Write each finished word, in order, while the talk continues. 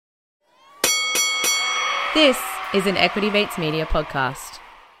This is an Equity Mates Media podcast.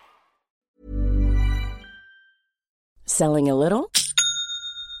 Selling a little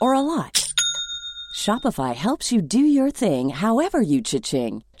or a lot? Shopify helps you do your thing however you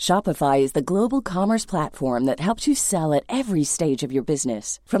cha-ching. Shopify is the global commerce platform that helps you sell at every stage of your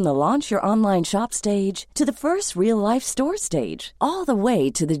business. From the launch your online shop stage to the first real-life store stage, all the way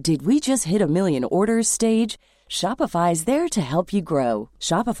to the did we just hit a million orders stage. Shopify is there to help you grow.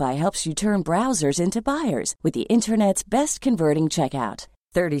 Shopify helps you turn browsers into buyers with the internet's best converting checkout.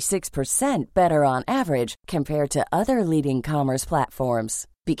 36% better on average compared to other leading commerce platforms.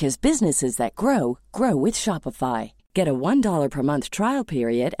 Because businesses that grow, grow with Shopify. Get a $1 per month trial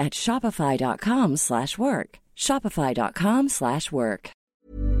period at shopify.com/work. Shopify.com/work.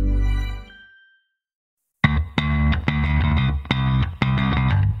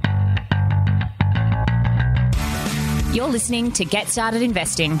 You're listening to Get Started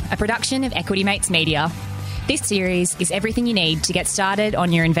Investing, a production of Equity Mates Media. This series is everything you need to get started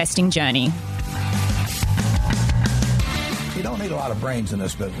on your investing journey. You don't need a lot of brains in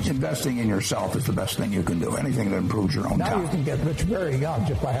this business. Investing in yourself is the best thing you can do. Anything that improves your own Now time. You can get rich very young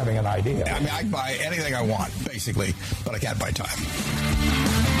just by having an idea. I mean, I can buy anything I want, basically, but I can't buy time.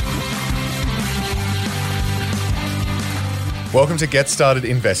 Welcome to Get Started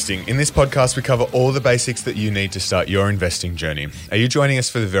Investing. In this podcast, we cover all the basics that you need to start your investing journey. Are you joining us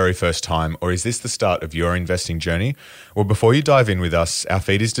for the very first time, or is this the start of your investing journey? Well, before you dive in with us, our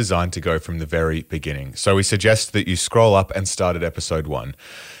feed is designed to go from the very beginning. So we suggest that you scroll up and start at episode 1.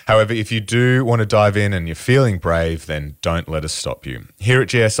 However, if you do want to dive in and you're feeling brave, then don't let us stop you. Here at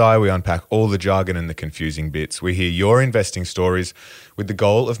GSI, we unpack all the jargon and the confusing bits. We hear your investing stories with the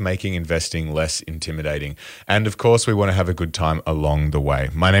goal of making investing less intimidating. And of course, we want to have a good time along the way.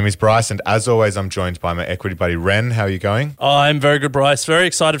 My name is Bryce, and as always, I'm joined by my equity buddy, Ren. How are you going? I'm very good, Bryce. Very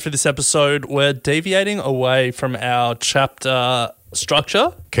excited for this episode. We're deviating away from our chapter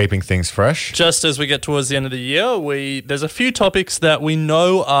structure. Keeping things fresh. Just as we get towards the end of the year, there's a few topics that we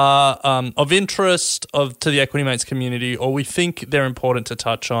know are of interest to the Equity Mates community, or we think they're important to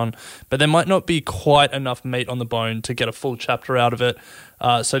touch on, but there might not be quite enough meat on the bone to get a full chapter out of it.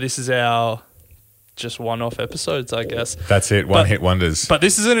 So this is our just one-off episodes, I guess. That's it, one-hit wonders. But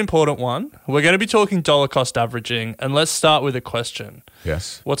this is an important one. We're going to be talking dollar cost averaging, and let's start with a question.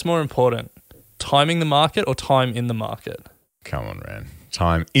 Yes. What's more important, timing the market or time in the market? Come on, Ren.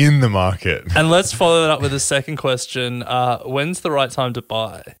 Time in the market. And let's follow that up with a second question. When's the right time to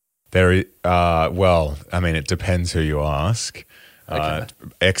buy? Well, I mean, it depends who you ask. Okay.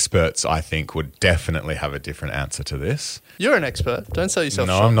 Experts, I think, would definitely have a different answer to this. You're an expert. Don't sell yourself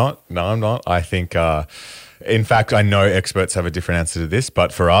No, short. I'm not. I think, in fact, I know experts have a different answer to this,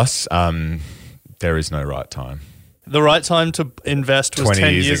 but for us, there is no right time. The right time to invest was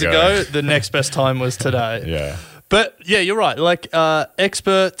 10 years ago. The next best time was today. Yeah. But yeah, you're right. Like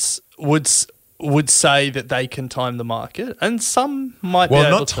experts would say that they can time the market, and some might be able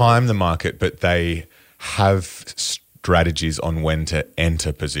to. Well, not time the market, but they have strategies on when to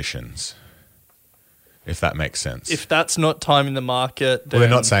enter positions, if that makes sense. If that's not timing the market, then Well,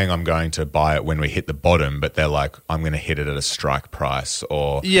 they're not saying I'm going to buy it when we hit the bottom, but they're like, I'm going to hit it at a strike price,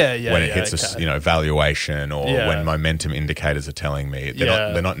 or when it hits a valuation, or when momentum indicators are telling me.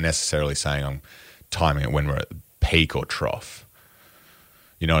 They're not necessarily saying I'm timing it when we're at peak or trough.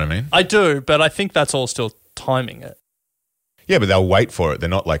 You know what I mean? I do, but I think that's all still timing it. Yeah, but they'll wait for it. They're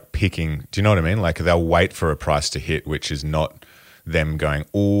not like picking. Do you know what I mean? Like they'll wait for a price to hit, which is not them going,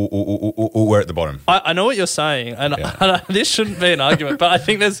 ooh, we're at the bottom. I know what you're saying, and this shouldn't be an argument, but I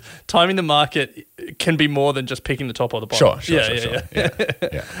think there's timing the market can be more than just picking the top or the bottom. Sure.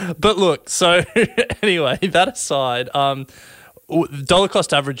 Yeah. But look, so anyway, that aside, dollar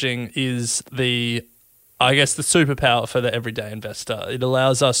cost averaging is the superpower for the everyday investor. It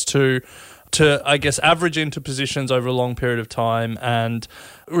allows us to average into positions over a long period of time and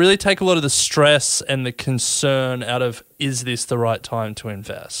really take a lot of the stress and the concern out of, is this the right time to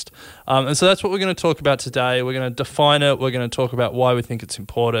invest? And so that's what we're going to talk about today. We're going to define it. We're going to talk about why we think it's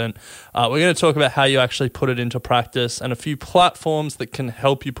important. We're going to talk about how you actually put it into practice and a few platforms that can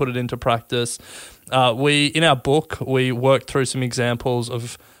help you put it into practice. In our book, we worked through some examples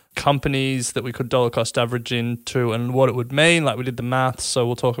of companies that we could dollar cost average into and what it would mean. Like we did the maths, so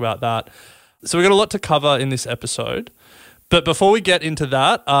we'll talk about that. So we've got a lot to cover in this episode. But before we get into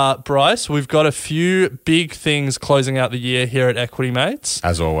that, Bryce, we've got a few big things closing out the year here at Equity Mates.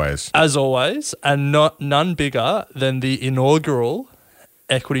 As always. And none bigger than the inaugural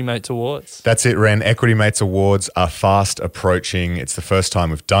Equity Mates Awards. That's it, Ren. Equity Mates Awards are fast approaching. It's the first time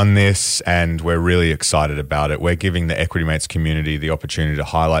we've done this, and we're really excited about it. We're giving the Equity Mates community the opportunity to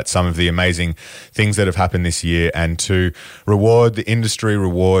highlight some of the amazing things that have happened this year and to reward the industry,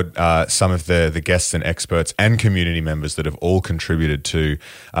 reward some of the guests and experts and community members that have all contributed to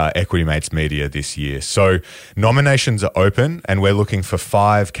Equity Mates Media this year. So nominations are open, and we're looking for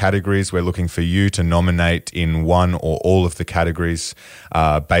 5 categories. We're looking for you to nominate in one or all of the categories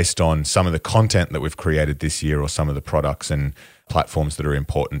based on some of the content that we've created this year or some of the products and platforms that are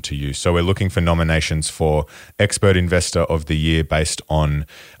important to you. So we're looking for nominations for Expert Investor of the Year based on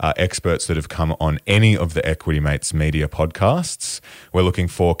experts that have come on any of the Equity Mates Media podcasts. We're looking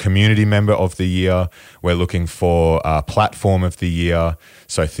for Community Member of the Year. We're looking for Platform of the Year.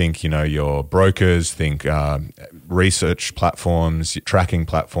 So think, your brokers, think research platforms, tracking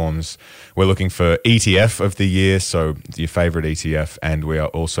platforms. We're looking for ETF of the Year, so your favorite ETF. And we are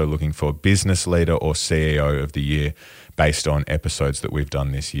also looking for Business Leader or CEO of the Year based on episodes that we've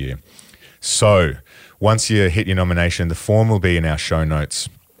done this year. So once you hit your nomination, the form will be in our show notes.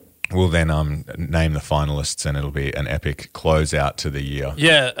 We'll then name the finalists, and it'll be an epic closeout to the year.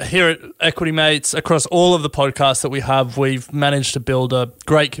 Yeah, here at Equity Mates, across all of the podcasts that we have, we've managed to build a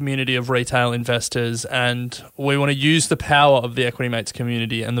great community of retail investors, and we want to use the power of the Equity Mates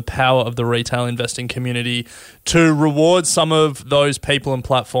community and the power of the retail investing community to reward some of those people and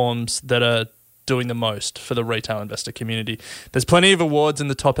platforms that are doing the most for the retail investor community. There's plenty of awards in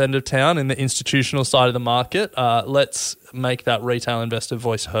the top end of town in the institutional side of the market. Let's make that retail investor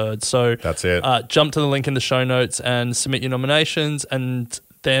voice heard. So that's it. Jump to the link in the show notes and submit your nominations. And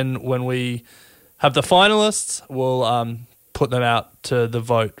then when we have the finalists, we'll put them out to the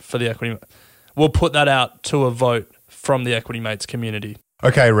vote for the Equity. We'll put that out to a vote from the Equity Mates community.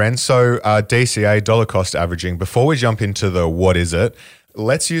 Okay, Ren. So DCA, dollar cost averaging. Before we jump into the what is it,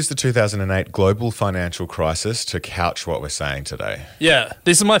 let's use the 2008 global financial crisis to couch what we're saying today. Yeah,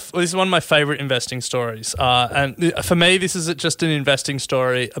 this is one of my favorite investing stories. And for me, this is just an investing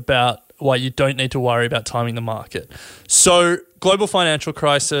story about why you don't need to worry about timing the market. So global financial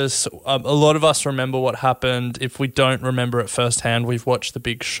crisis, a lot of us remember what happened. If we don't remember it firsthand, we've watched The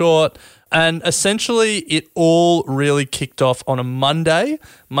Big Short. And essentially, it all really kicked off on a Monday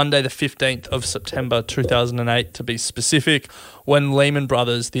the 15th of September 2008, to be specific, when Lehman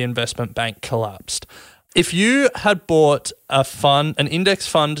Brothers, the investment bank, collapsed. If you had bought an index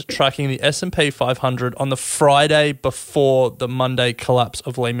fund tracking the S&P 500 on the Friday before the Monday collapse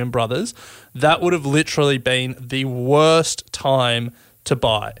of Lehman Brothers, that would have literally been the worst time to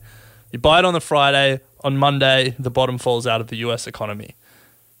buy. You buy it on the Friday, on Monday, the bottom falls out of the US economy.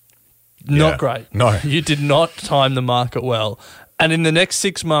 Not great. No. You did not time the market well. And in the next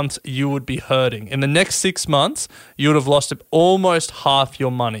 6 months, you would be hurting. In the next 6 months, you would have lost almost half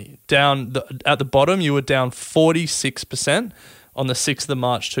your money. At the bottom, you were down 46% on the 6th of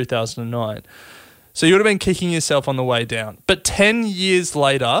March 2009. So you would have been kicking yourself on the way down. But 10 years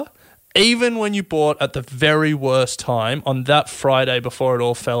later, even when you bought at the very worst time, on that Friday before it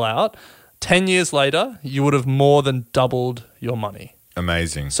all fell out, 10 years later, you would have more than doubled your money.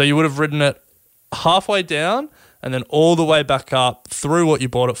 Amazing. So you would have ridden it halfway down and then all the way back up through what you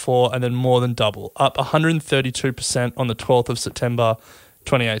bought it for, and then more than double, up 132% on the 12th of September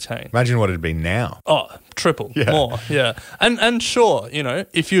 2018. Imagine what it'd be now. Oh, triple, more, yeah. And sure,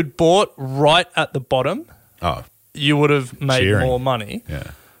 if you'd bought right at the bottom, you would have made more money.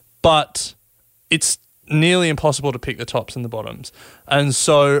 Yeah. But it's nearly impossible to pick the tops and the bottoms. And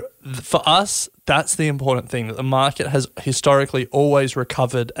so for us, that's the important thing, that the market has historically always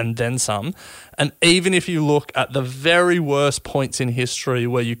recovered and then some. And even if you look at the very worst points in history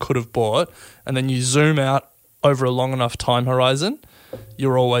where you could have bought, and then you zoom out over a long enough time horizon,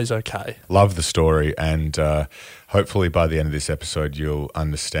 you're always okay. Love the story, and hopefully by the end of this episode, you'll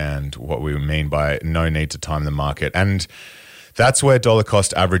understand what we mean by no need to time the market. And that's where dollar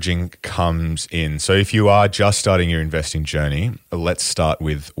cost averaging comes in. So if you are just starting your investing journey, let's start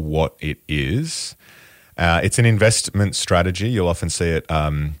with what it is. It's an investment strategy. You'll often see it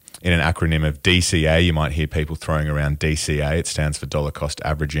in an acronym of DCA. You might hear people throwing around DCA. It stands for dollar cost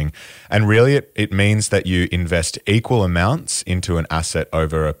averaging. And really it means that you invest equal amounts into an asset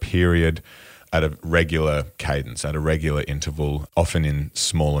over a period at a regular cadence, at a regular interval, often in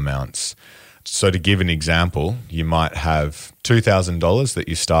small amounts. So to give an example, you might have $2,000 that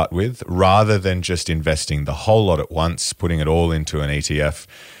you start with. Rather than just investing the whole lot at once, putting it all into an ETF,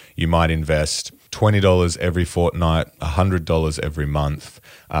 you might invest $20 every fortnight, $100 every month,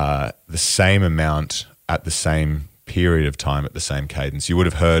 the same amount at the same period of time at the same cadence.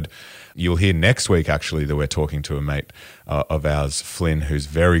 You'll hear next week actually that we're talking to a mate of ours, Flynn, who's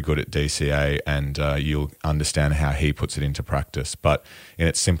very good at DCA, and you'll understand how he puts it into practice. But in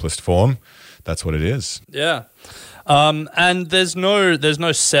its simplest form, that's what it is. Yeah. And there's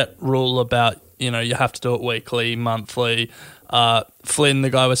no set rule about, you have to do it weekly, monthly. Flynn, the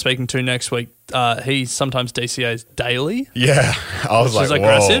guy we're speaking to next week, he sometimes DCAs daily. Yeah. I was which like,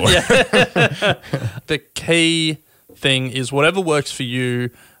 is aggressive. whoa. Yeah. The key thing is whatever works for you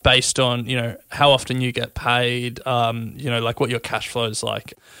based on, how often you get paid, like what your cash flow is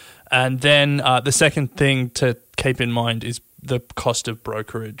like. And then the second thing to keep in mind is the cost of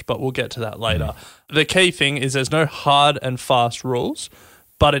brokerage, but we'll get to that later. The key thing is there's no hard and fast rules,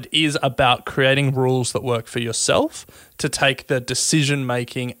 but it is about creating rules that work for yourself to take the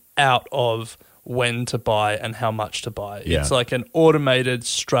decision-making out of when to buy and how much to buy. Yeah. It's like an automated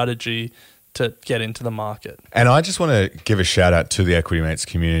strategy to get into the market. And I just want to give a shout out to the Equity Mates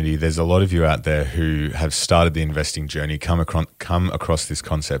community. There's a lot of you out there who have started the investing journey, come across this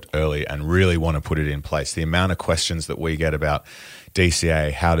concept early and really want to put it in place. The amount of questions that we get about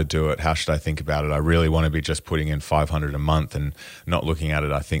DCA, how to do it, how should I think about it? I really want to be just putting in $500 a month and not looking at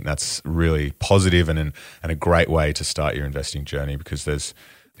it. I think that's really positive and a great way to start your investing journey, because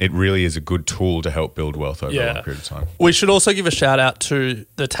it really is a good tool to help build wealth over a long period of time. We should also give a shout out to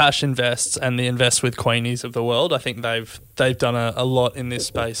the Tash Invests and the Invest with Queenies of the world. I think they've done a lot in this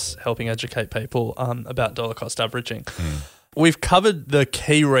space, helping educate people about dollar cost averaging. We've covered the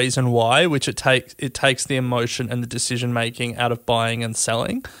key reason why, which it takes the emotion and the decision making out of buying and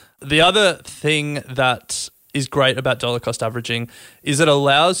selling. The other thing that is great about dollar cost averaging is it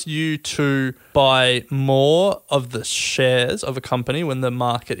allows you to buy more of the shares of a company when the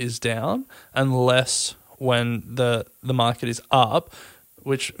market is down and less when the market is up,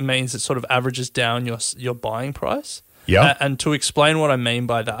 which means it sort of averages down your buying price. Yeah. And to explain what I mean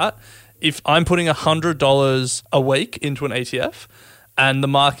by that, if I'm putting $100 a week into an ETF and the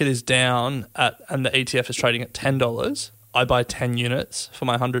market is down and the ETF is trading at $10, I buy 10 units for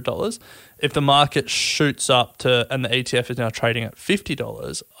my $100. If the market shoots up and the ETF is now trading at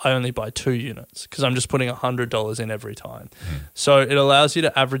 $50, I only buy 2 units because I'm just putting $100 in every time. So it allows you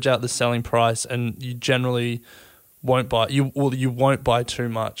to average out the selling price, and you generally won't buy you won't buy too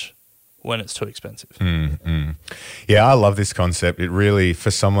much when it's too expensive. Yeah, I love this concept. It really, for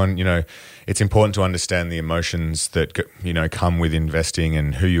someone, it's important to understand the emotions that come with investing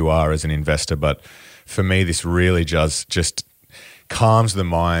and who you are as an investor. But for me, this really just calms the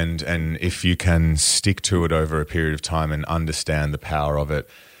mind, and if you can stick to it over a period of time and understand the power of it,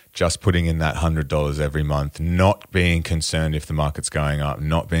 just putting in that $100 every month, not being concerned if the market's going up,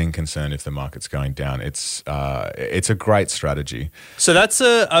 not being concerned if the market's going down, it's a great strategy. So that's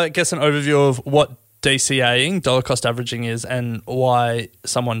I guess an overview of what DCAing, dollar cost averaging, is and why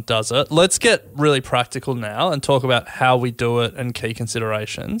someone does it. Let's get really practical now and talk about how we do it and key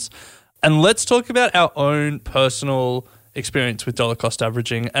considerations. And let's talk about our own personal experience with dollar cost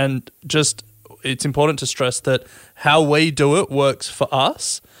averaging. And just, it's important to stress that how we do it works for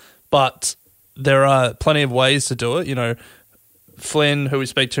us, but there are plenty of ways to do it. Flynn, who we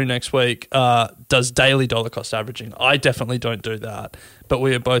speak to next week, does daily dollar cost averaging. I definitely don't do that, but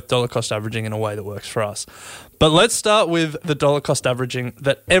we are both dollar cost averaging in a way that works for us. But let's start with the dollar cost averaging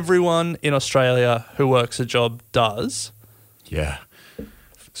that everyone in Australia who works a job does. Yeah.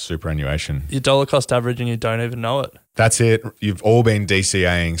 Superannuation. You dollar cost average and you don't even know it. That's it. You've all been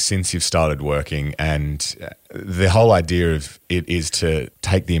DCAing since you've started working, and the whole idea of it is to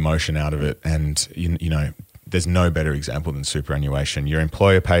take the emotion out of it. And there's no better example than superannuation. Your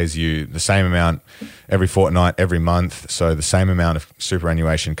employer pays you the same amount every fortnight, every month. So the same amount of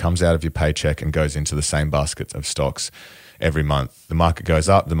superannuation comes out of your paycheck and goes into the same basket of stocks every month. The market goes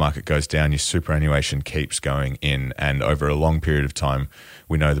up, the market goes down, your superannuation keeps going in. And over a long period of time,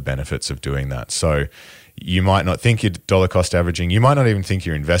 we know the benefits of doing that. So you might not think you're dollar cost averaging. You might not even think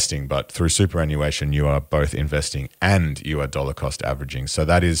you're investing, but through superannuation, you are both investing and you are dollar cost averaging. So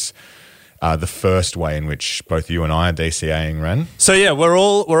that is the first way in which both you and I are DCAing, Ren. So yeah, we're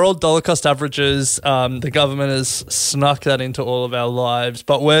all dollar cost averagers. The government has snuck that into all of our lives,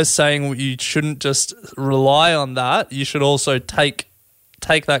 but we're saying you shouldn't just rely on that. You should also take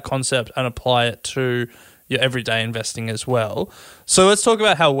that concept and apply it to your everyday investing as well. So let's talk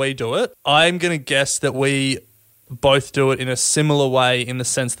about how we do it. I'm going to guess that we both do it in a similar way, in the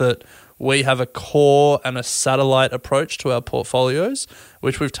sense that we have a core and a satellite approach to our portfolios,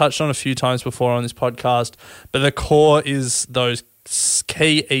 which we've touched on a few times before on this podcast. But the core is those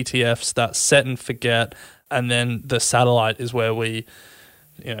key ETFs that set and forget, and then the satellite is where we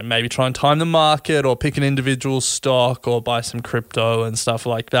maybe try and time the market or pick an individual stock or buy some crypto and stuff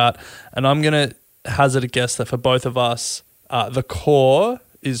like that. And I'm going to hazard a guess that for both of us, the core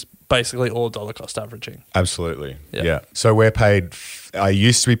is basically all dollar cost averaging. Absolutely. Yeah. So we're paid, I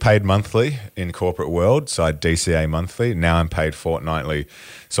used to be paid monthly in corporate world, so I DCA monthly. Now I'm paid fortnightly,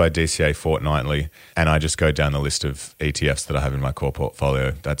 so I DCA fortnightly. And I just go down the list of ETFs that I have in my core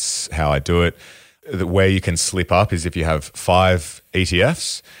portfolio. That's how I do it. Where you can slip up is if you have 5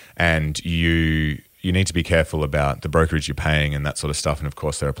 ETFs and you need to be careful about the brokerage you're paying and that sort of stuff. And of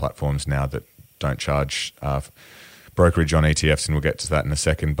course, there are platforms now that don't charge brokerage on ETFs, and we'll get to that in a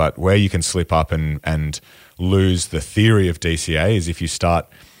second. But where you can slip up and lose the theory of DCA is if you start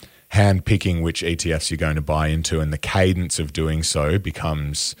hand-picking which ETFs you're going to buy into, and the cadence of doing so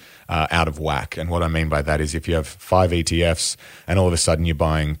becomes out of whack. And what I mean by that is if you have 5 ETFs and all of a sudden you're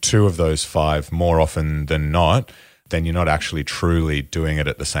buying 2 of those 5 more often than not, then you're not actually truly doing it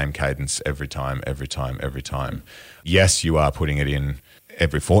at the same cadence every time. Yes, you are putting it in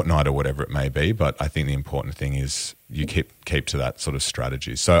every fortnight or whatever it may be, but I think the important thing is you keep to that sort of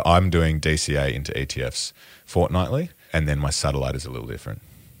strategy. So I'm doing DCA into ETFs fortnightly, and then my satellite is a little different.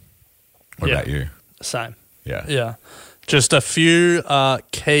 What about you? Same. Yeah. Just a few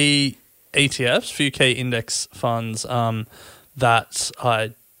key ETFs, few key index funds that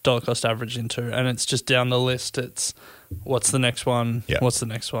I dollar cost average into, and it's just down the list. It's what's the next one? Yeah. What's the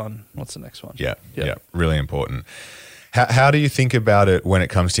next one? What's the next one? Yeah. Really important. How do you think about it when it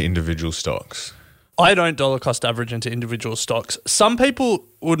comes to individual stocks? I don't dollar cost average into individual stocks. Some people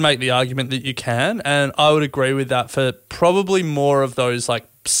would make the argument that you can, and I would agree with that for probably more of those like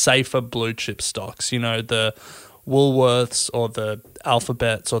safer blue chip stocks, the Woolworths or the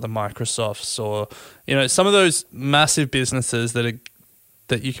Alphabets or the Microsofts or, some of those massive businesses that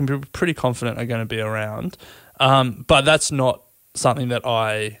you can be pretty confident are going to be around. But that's not something that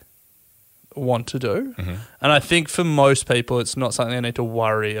I want to do. Mm-hmm. And I think for most people, it's not something they need to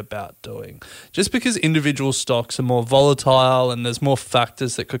worry about doing. Just because individual stocks are more volatile and there's more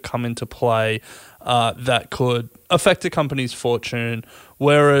factors that could come into play that could affect a company's fortune,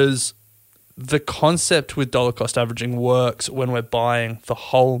 whereas the concept with dollar cost averaging works when we're buying the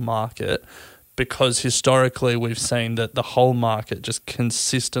whole market, because historically we've seen that the whole market just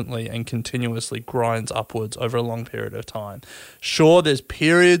consistently and continuously grinds upwards over a long period of time. Sure, there's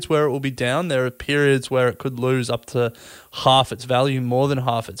periods where it will be down. There are periods where it could lose up to half its value, more than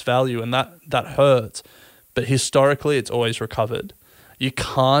half its value, and that hurts. But historically, it's always recovered. You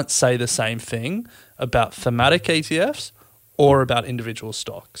can't say the same thing about thematic ETFs or about individual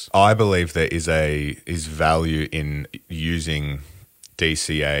stocks. I believe there is value in using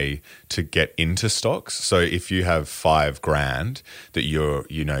DCA to get into stocks. So if you have $5,000 that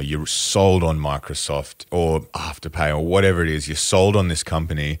you're sold on Microsoft or Afterpay or whatever it is, you're sold on this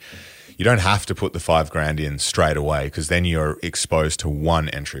company, you don't have to put the $5,000 in straight away, because then you're exposed to one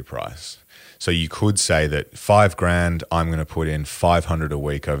entry price. So you could say that $5,000, I'm going to put in $500 a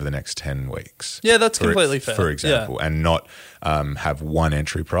week over the next 10 weeks. Yeah, that's completely fair. For example, and not have one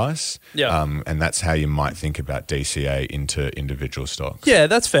entry price. Yeah. And that's how you might think about DCA into individual stocks. Yeah,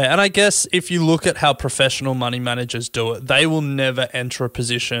 that's fair. And I guess if you look at how professional money managers do it, they will never enter a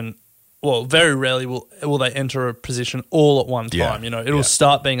position. Well, very rarely will they enter a position all at one time. Yeah. It'll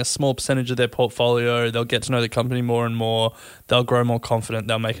start being a small percentage of their portfolio. They'll get to know the company more and more. They'll grow more confident.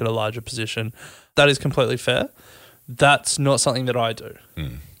 They'll make it a larger position. That is completely fair. That's not something that I do.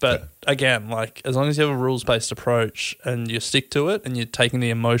 But again, as long as you have a rules-based approach and you stick to it and you're taking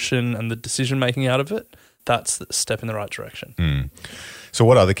the emotion and the decision-making out of it, that's a step in the right direction. So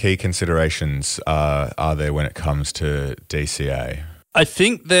what other key considerations are there when it comes to DCA? I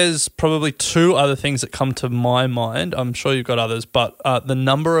think there's probably 2 other things that come to my mind. I'm sure you've got others, but the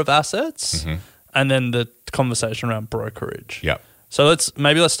number of assets and then the conversation around brokerage. Yeah. So let's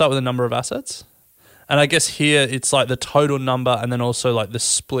start with the number of assets. And I guess here it's like the total number and then also like the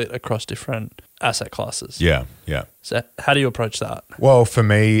split across different asset classes. Yeah. So how do you approach that? Well, for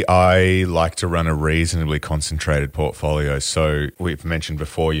me, I like to run a reasonably concentrated portfolio. So we've mentioned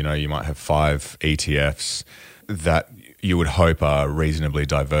before, you might have 5 ETFs that you would hope are reasonably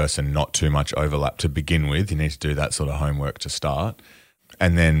diverse and not too much overlap to begin with. You need to do that sort of homework to start.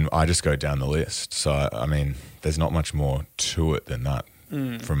 And then I just go down the list. So, I mean, there's not much more to it than that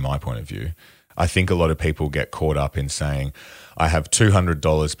from my point of view. I think a lot of people get caught up in saying, I have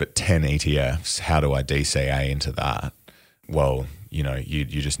 $200 but 10 ETFs. How do I DCA into that? Well, you're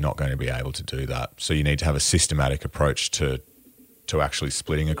just not going to be able to do that. So you need to have a systematic approach to actually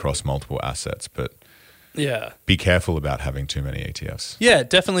splitting across multiple assets. But yeah, be careful about having too many ETFs. Yeah,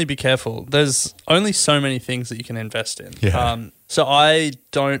 definitely be careful. There's only so many things that you can invest in. Yeah. So I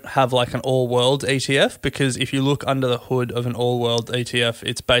don't have like an all-world ETF because if you look under the hood of an all-world ETF,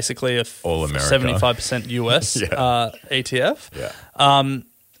 it's basically a All America. 75% US ETF. Yeah.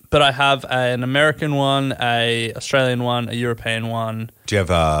 But I have an American one, a Australian one, a European one. Do you have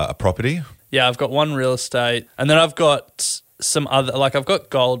a property? Yeah, I've got one real estate, and then I've got some other, like I've got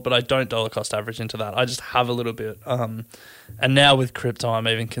gold, but I don't dollar cost average into that. I just have a little bit. And now with crypto, I'm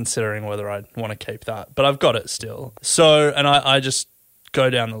even considering whether I want to keep that, but I've got it still. So, and I just go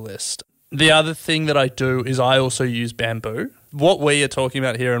down the list. The other thing that I do is I also use Bamboo. What we are talking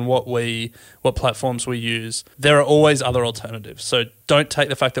about here and what platforms we use, there are always other alternatives. So don't take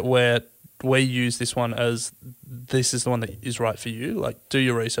the fact that we use this one as this is the one that is right for you. Like, do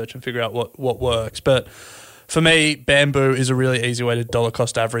your research and figure out what works. But for me, Bamboo is a really easy way to dollar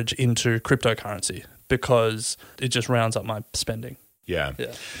cost average into cryptocurrency because it just rounds up my spending. Yeah.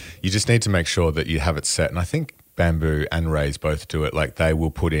 You just need to make sure that you have it set. And I think Bamboo and Raise both do it. Like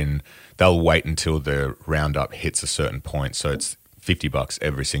they'll wait until the roundup hits a certain point. So it's $50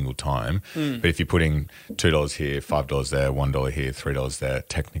 every single time. But if you're putting $2 here, $5 there, $1 here, $3 there,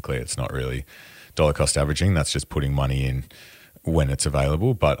 technically it's not really dollar cost averaging. That's just putting money in when it's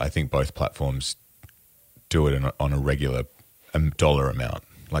available. But I think both platforms do it on a regular dollar amount.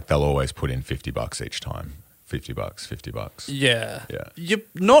 Like they'll always put in $50 each time. $50. Yeah. Yeah. You're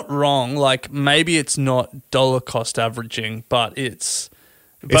not wrong. Like maybe it's not dollar cost averaging, but it's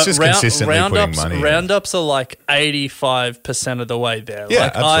just consistently putting money in. Roundups are like 85% of the way there. Yeah,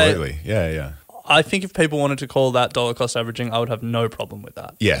 like absolutely. Yeah. I think if people wanted to call that dollar cost averaging, I would have no problem with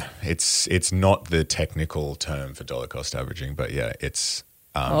that. Yeah, it's not the technical term for dollar cost averaging, but yeah, it's...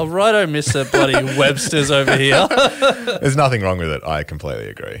 righto, Mr. Bloody Webster's over here. There's nothing wrong with it. I completely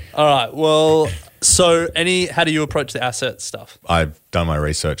agree. All right. Well, so how do you approach the asset stuff? I've done my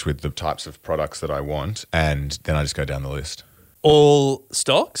research with the types of products that I want, and then I just go down the list. All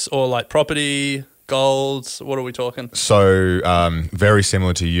stocks or like property, golds? What are we talking? So very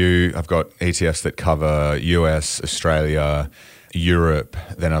similar to you. I've got ETFs that cover US, Australia, Europe.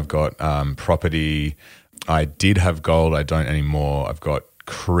 Then I've got property. I did have gold. I don't anymore. I've got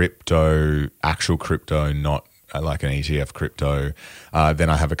crypto, actual crypto, not like an ETF crypto. Then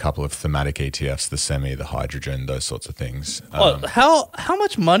I have a couple of thematic ETFs, the semi, the hydrogen, those sorts of things. How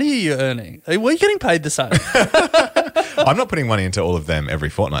much money are you earning? Were you getting paid the same? I'm not putting money into all of them every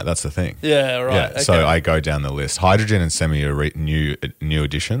fortnight. That's the thing. Yeah, right. Yeah, okay. so I go down the list. Hydrogen and semi are new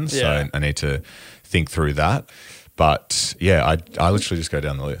additions, Yeah. so I need to think through that. But yeah, I literally just go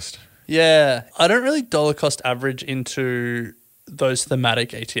down the list. Yeah, I don't really dollar cost average into those thematic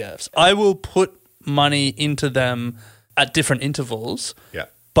ETFs. I will put money into them at different intervals. Yeah.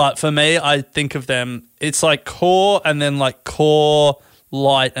 But for me, I think of them, it's like core and then like core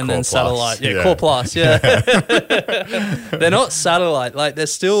light and Core then plus. satellite. Yeah, Yeah. core plus. Yeah. They're not satellite. Like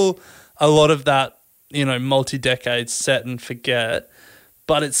there's still a lot of that, multi-decade set and forget.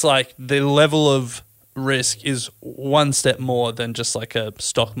 But it's like the level of risk is one step more than just like a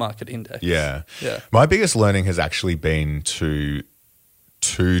stock market index. Yeah. Yeah. My biggest learning has actually been to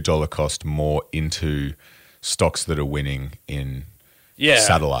 $2 cost more into stocks that are winning in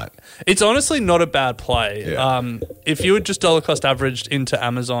satellite. It's honestly not a bad play. Yeah. If you had just dollar cost averaged into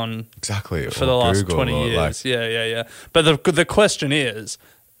Amazon Exactly. for the last Google 20 or years. Yeah. But the question is,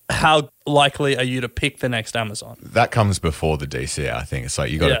 how likely are you to pick the next Amazon? that comes before the DCA, I think. It's like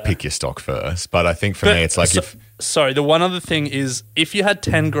you got to pick your stock first. But I think for me, it's like Sorry, the one other thing is if you had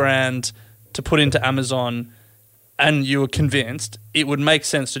 10 grand to put into Amazon and you were convinced, it would make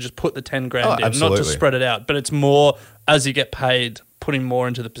sense to just put the 10 grand in, absolutely. not to spread it out. But it's more as you get paid, putting more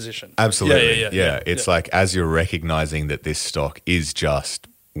into the position. Absolutely. Yeah. It's like as you're recognizing that this stock is just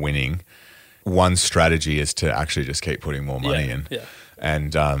winning, one strategy is to actually just keep putting more money in. Yeah.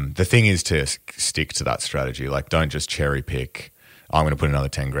 And the thing is to stick to that strategy. Like don't just cherry pick, I'm going to put another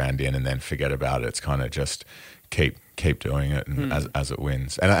 10 grand in and then forget about it. It's kind of just keep doing it and as it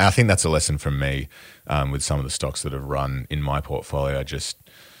wins. And I think that's a lesson from me with some of the stocks that have run in my portfolio, just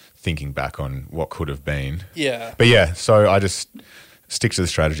thinking back on what could have been. Yeah. But yeah, so I just stick to the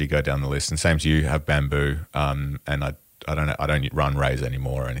strategy, go down the list. And same as you, have Bamboo, and I don't run Raise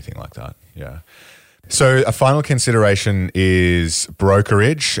anymore or anything like that. Yeah. So a final consideration is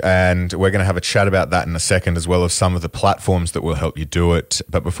brokerage, and we're going to have a chat about that in a second, as well as some of the platforms that will help you do it.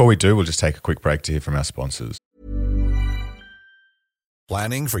 But before we do, we'll just take a quick break to hear from our sponsors.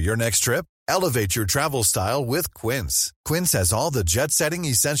 Planning for your next trip? Elevate your travel style with Quince. Quince has all the jet-setting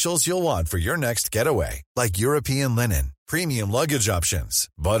essentials you'll want for your next getaway, like European linen, premium luggage options,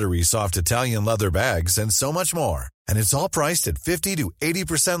 buttery soft Italian leather bags, and so much more. And it's all priced at 50 to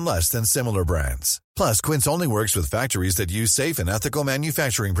 80% less than similar brands. Plus, Quince only works with factories that use safe and ethical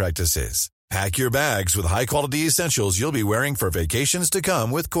manufacturing practices. Pack your bags with high-quality essentials you'll be wearing for vacations to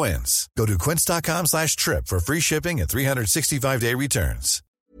come with Quince. Go to quince.com/trip for free shipping and 365-day returns.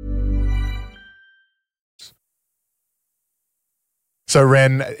 So,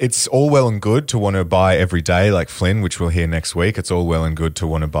 Ren, it's all well and good to want to buy every day like Flynn, which we'll hear next week. It's all well and good to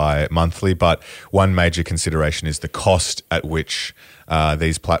want to buy monthly, but one major consideration is the cost at which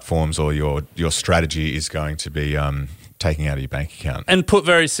these platforms or your strategy is going to be taking out of your bank account. And put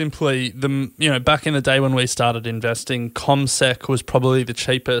very simply, back in the day when we started investing, CommSec was probably the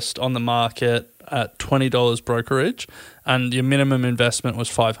cheapest on the market at $20 brokerage, and your minimum investment was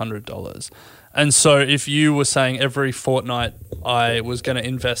 $500. And so if you were saying every fortnight I was going to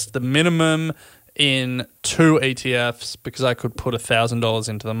invest the minimum in 2 ETFs because I could put $1,000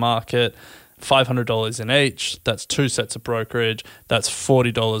 into the market, $500 in each, that's 2 sets of brokerage, that's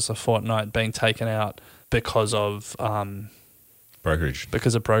 $40 a fortnight being taken out because of brokerage.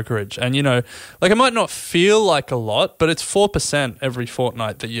 And, it might not feel like a lot, but it's 4% every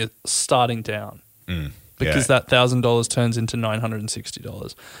fortnight that you're starting down. Because that $1,000 turns into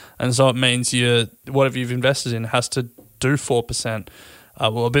 $960. And so it means whatever you've invested in has to do 4%,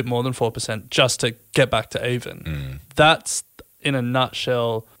 a bit more than 4%, just to get back to even. That's, in a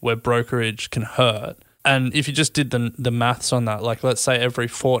nutshell, where brokerage can hurt. And if you just did the maths on that, like let's say every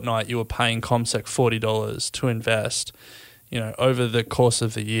fortnight you were paying CommSec $40 to invest, over the course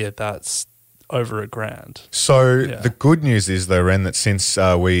of the year, that's over $1,000. So the good news is, though, Ren, that since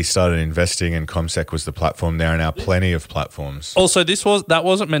we started investing and CommSec was the platform, there are now plenty of platforms. Also, that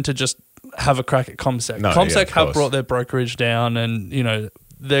wasn't meant to just have a crack at CommSec. No, CommSec have course. brought their brokerage down, and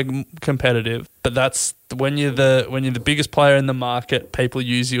they're competitive. But that's when you're the biggest player in the market, people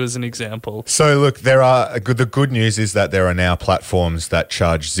use you as an example. So look, the good news is that there are now platforms that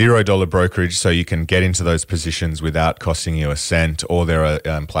charge $0 brokerage, so you can get into those positions without costing you a cent. Or there are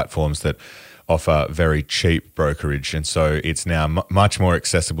platforms that offer very cheap brokerage, and so it's now much more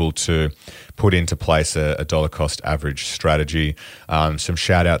accessible to put into place a dollar cost average strategy. Some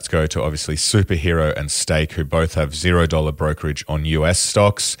shout outs go to obviously Superhero and Stake, who both have $0 brokerage on US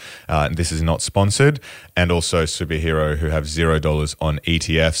stocks. This is not sponsored. And also Superhero, who have $0 on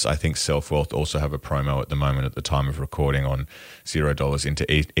ETFs. I think Self-Wealth also have a promo at the moment at the time of recording on $0 into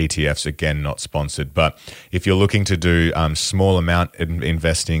ETFs. Again, not sponsored. But if you're looking to do small amount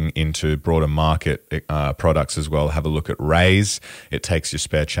investing into broader market products as well, have a look at Raise. It takes your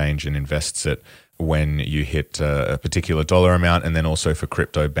spare change and invests it when you hit a particular dollar amount. And then also for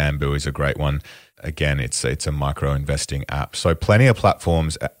crypto, Bamboo is a great one. Again, it's a micro investing app. So plenty of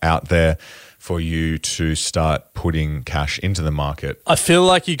platforms out there for you to start putting cash into the market. I feel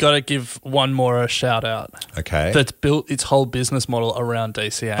like you got to give one more a shout out. Okay. That's built its whole business model around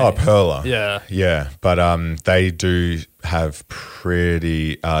DCA. Oh, Perla. Yeah. Yeah. But they do have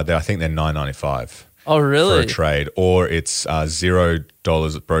pretty, I think they're $9.95. Oh, really? For a trade. Or it's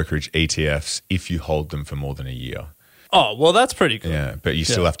 $0 brokerage ETFs if you hold them for more than a year. Oh, well, that's pretty good. Yeah, but you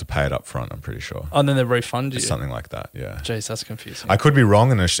still have to pay it up front, I'm pretty sure. And then they refund you. Something like that, yeah. Jeez, that's confusing. I could be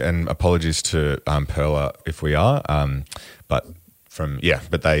wrong, and apologies to Perla if we are, but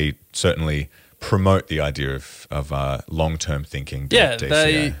they certainly promote the idea of long-term thinking. Yeah,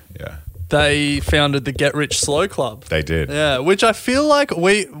 DCA. They founded the Get Rich Slow Club. They did. Yeah, which I feel like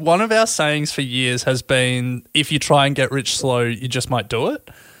one of our sayings for years has been, if you try and get rich slow, you just might do it.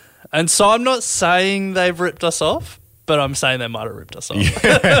 And so I'm not saying they've ripped us off, but I'm saying they might have ripped us off.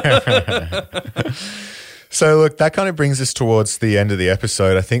 So look, that kind of brings us towards the end of the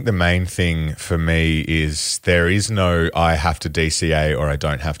episode. I think the main thing for me is there is no I have to DCA or I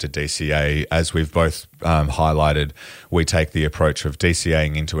don't have to DCA. As we've both highlighted, we take the approach of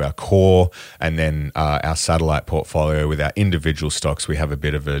DCAing into our core, and then our satellite portfolio with our individual stocks, we have a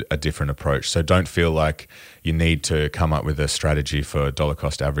bit of a different approach. So don't feel like you need to come up with a strategy for dollar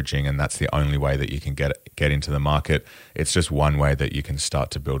cost averaging, and that's the only way that you can get into the market. It's just one way that you can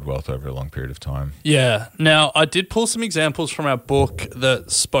start to build wealth over a long period of time. Yeah. Now, I did pull some examples from our book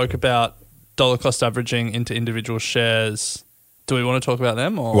that spoke about dollar cost averaging into individual shares. Do we want to talk about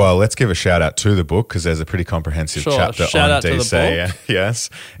them? Or? Well, let's give a shout out to the book because there's a pretty comprehensive chapter shout on out DC. to the book.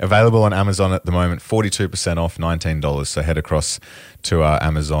 Yes. Available on Amazon at the moment, 42% off, $19. So head across to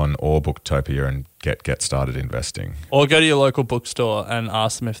Amazon or Booktopia and get started investing. Or go to your local bookstore and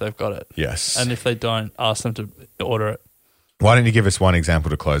ask them if they've got it. Yes. And if they don't, ask them to order it. Why don't you give us one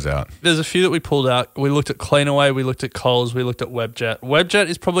example to close out? There's a few that we pulled out. We looked at Cleanaway, we looked at Coles, we looked at Webjet. Webjet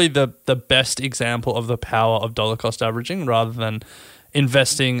is probably the best example of the power of dollar cost averaging rather than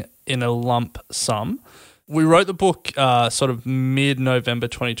investing in a lump sum. We wrote the book sort of mid-November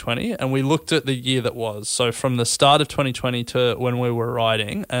 2020, and we looked at the year that was. So from the start of 2020 to when we were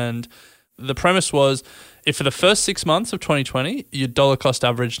writing, and the premise was if for the first 6 months of 2020, your dollar cost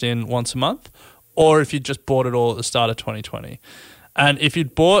averaged in once a month, or if you just bought it all at the start of 2020. And if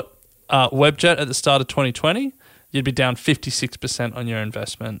you'd bought Webjet at the start of 2020, you'd be down 56% on your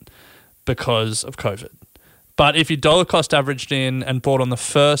investment because of COVID. But if you dollar cost averaged in and bought on the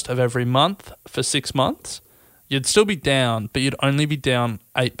first of every month for 6 months, you'd still be down, but you'd only be down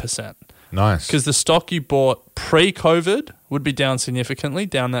 8%. Nice. Because the stock you bought pre-COVID would be down significantly,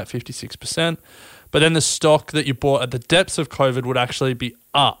 down that 56%. But then the stock that you bought at the depths of COVID would actually be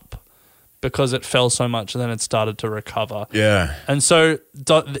up because it fell so much and then it started to recover. Yeah. And so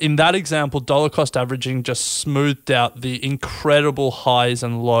in that example, dollar cost averaging just smoothed out the incredible highs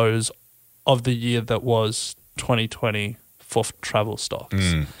and lows of the year that was 2020 for travel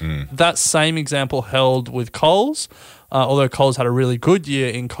stocks. That same example held with Coles, although Coles had a really good year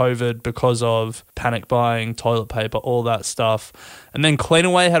in COVID because of panic buying, toilet paper, all that stuff. And then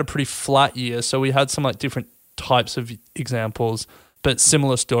Cleanaway had a pretty flat year, so we had some like different types of examples, but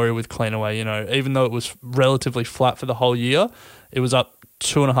similar story with Cleanaway. You know, even though it was relatively flat for the whole year, it was up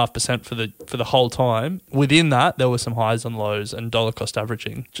 2.5% for the whole time. Within that, there were some highs and lows, and dollar cost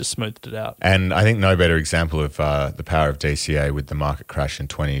averaging just smoothed it out. And I think no better example of the power of DCA with the market crash in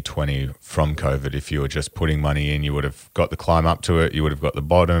 2020 from COVID. If you were just putting money in, you would have got the climb up to it, you would have got the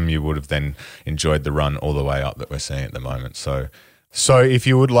bottom, you would have then enjoyed the run all the way up that we're seeing at the moment. So if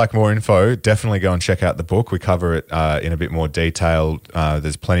you would like more info, definitely go and check out the book. We cover it in a bit more detail.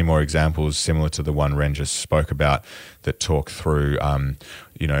 There's plenty more examples similar to the one Ren just spoke about that talk through,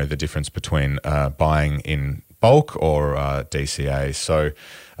 the difference between buying in bulk or DCA. So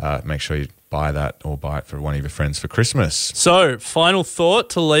make sure you buy that or buy it for one of your friends for Christmas. So final thought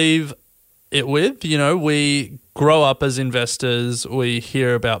to leave it with, we grow up as investors. We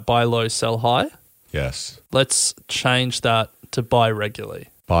hear about buy low, sell high. Yes. Let's change that to buy regularly.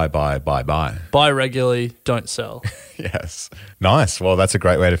 Buy. Buy regularly, don't sell. Yes. Nice. Well, that's a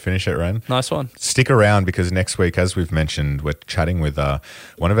great way to finish it, Ren. Nice one. Stick around because next week, as we've mentioned, we're chatting with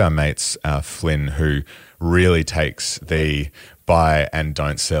one of our mates, Flynn, who really takes the buy and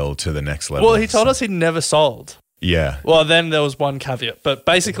don't sell to the next level. Well, he told us he'd never sold. Yeah. Well, then there was one caveat, but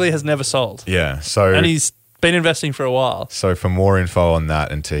basically has never sold. Yeah. So, and he's been investing for a while. So for more info on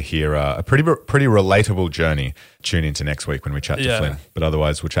that and to hear a pretty relatable journey, tune into next week when we chat to Flynn. But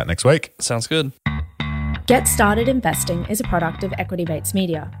otherwise, we'll chat next week. Sounds good. Get Started Investing is a product of Equity Mates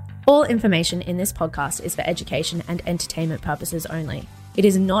Media. All information in this podcast is for education and entertainment purposes only. It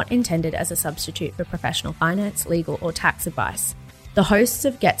is not intended as a substitute for professional finance, legal, or tax advice. The hosts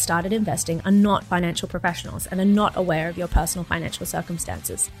of Get Started Investing are not financial professionals and are not aware of your personal financial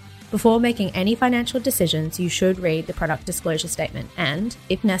circumstances. Before making any financial decisions, you should read the product disclosure statement and,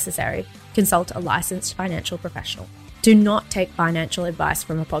 if necessary, consult a licensed financial professional. Do not take financial advice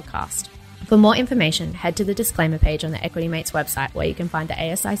from a podcast. For more information, head to the disclaimer page on the Equity Mates website where you can find the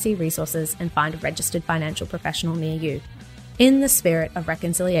ASIC resources and find a registered financial professional near you. In the spirit of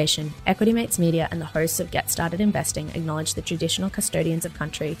reconciliation, Equity Mates Media and the hosts of Get Started Investing acknowledge the traditional custodians of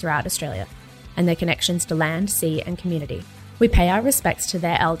country throughout Australia and their connections to land, sea, and community. We pay our respects to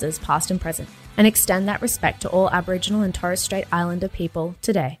their elders past and present and extend that respect to all Aboriginal and Torres Strait Islander people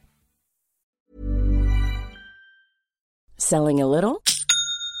today. Selling a little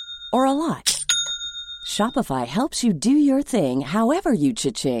or a lot? Shopify helps you do your thing however you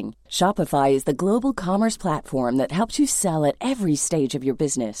cha-ching. Shopify is the global commerce platform that helps you sell at every stage of your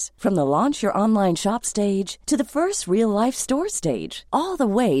business. From the launch your online shop stage to the first real-life store stage, all the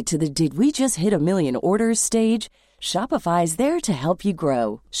way to the did we just hit a million orders stage. Shopify is there to help you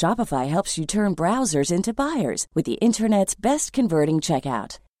grow. Shopify helps you turn browsers into buyers with the internet's best converting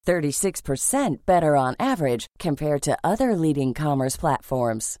checkout. 36% better on average compared to other leading commerce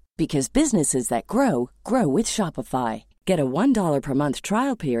platforms. Because businesses that grow, grow with Shopify. Get a $1 per month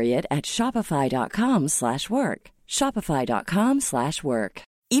trial period at shopify.com/work. Shopify.com/work.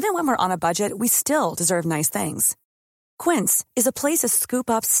 Even when we're on a budget, we still deserve nice things. Quince is a place to scoop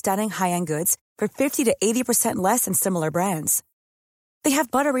up stunning high-end goods for 50 to 80% less than similar brands. They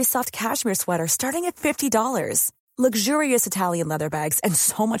have buttery soft cashmere sweaters starting at $50, luxurious Italian leather bags, and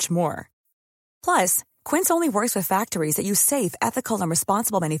so much more. Plus, Quince only works with factories that use safe, ethical, and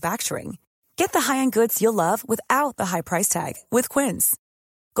responsible manufacturing. Get the high-end goods you'll love without the high price tag with Quince.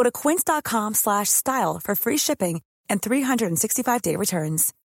 Go to quince.com/style for free shipping and 365-day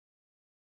returns.